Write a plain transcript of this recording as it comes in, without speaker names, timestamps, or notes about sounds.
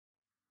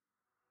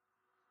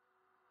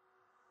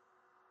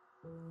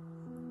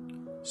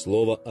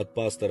Слово от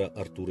пастора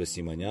Артура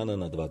Симоняна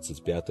на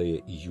 25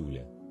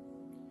 июля.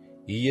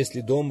 «И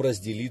если дом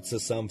разделится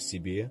сам в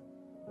себе,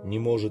 не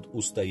может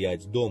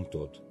устоять дом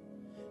тот».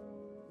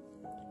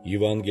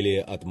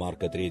 Евангелие от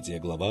Марка, 3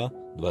 глава,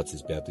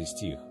 25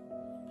 стих.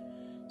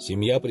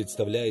 Семья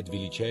представляет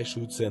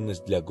величайшую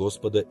ценность для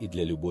Господа и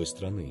для любой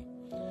страны.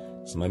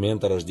 С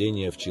момента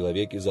рождения в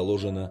человеке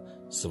заложено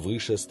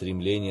свыше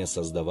стремление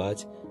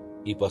создавать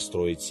и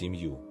построить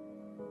семью.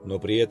 Но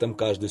при этом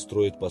каждый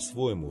строит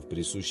по-своему, в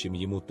присущем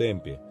ему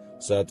темпе,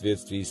 в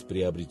соответствии с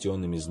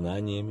приобретенными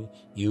знаниями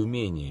и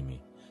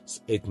умениями,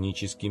 с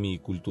этническими и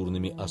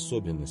культурными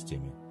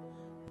особенностями,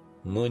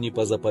 но не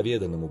по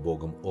заповеданному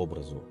Богом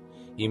образу.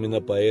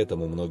 Именно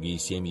поэтому многие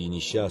семьи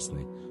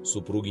несчастны,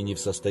 супруги не в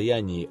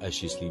состоянии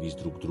осчастливить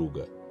друг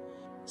друга.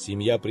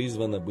 Семья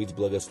призвана быть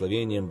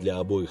благословением для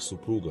обоих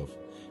супругов,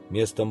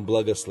 местом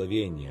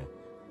благословения,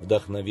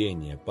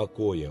 вдохновения,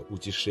 покоя,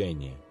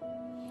 утешения.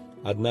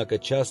 Однако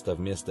часто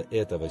вместо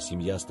этого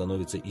семья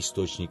становится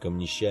источником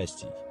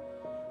несчастий.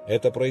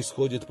 Это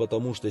происходит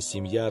потому, что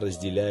семья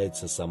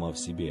разделяется сама в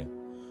себе.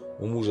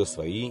 У мужа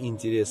свои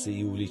интересы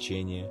и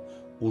увлечения,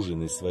 у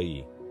жены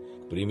свои.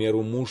 К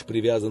примеру, муж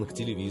привязан к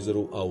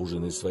телевизору, а у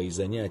жены свои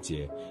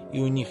занятия, и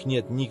у них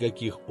нет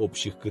никаких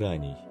общих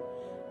граней.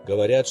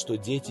 Говорят, что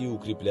дети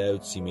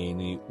укрепляют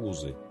семейные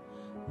узы,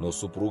 но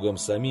супругам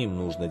самим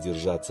нужно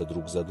держаться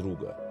друг за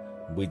друга,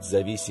 быть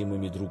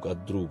зависимыми друг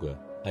от друга,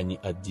 а не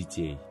от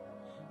детей.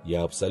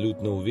 Я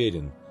абсолютно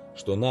уверен,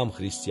 что нам,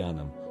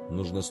 христианам,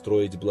 нужно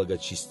строить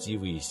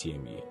благочестивые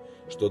семьи,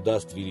 что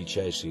даст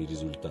величайшие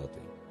результаты.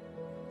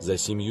 За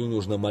семью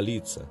нужно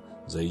молиться,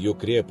 за ее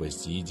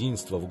крепость и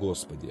единство в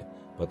Господе,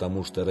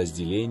 потому что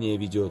разделение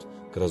ведет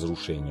к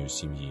разрушению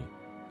семьи.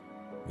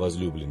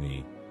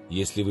 Возлюбленные,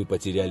 если вы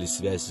потеряли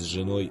связь с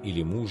женой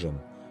или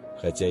мужем,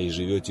 хотя и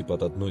живете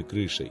под одной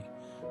крышей,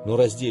 но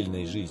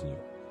раздельной жизнью,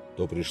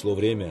 то пришло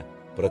время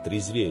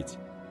протрезветь,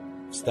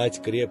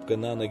 встать крепко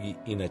на ноги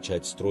и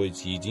начать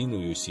строить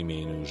единую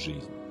семейную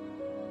жизнь.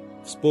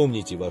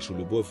 Вспомните вашу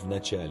любовь в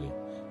начале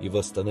и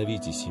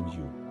восстановите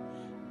семью.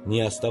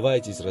 Не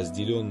оставайтесь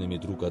разделенными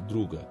друг от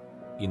друга,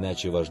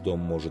 иначе ваш дом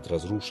может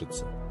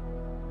разрушиться.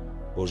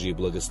 Божьи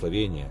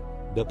благословения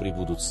да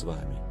пребудут с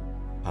вами.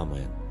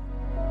 Аминь.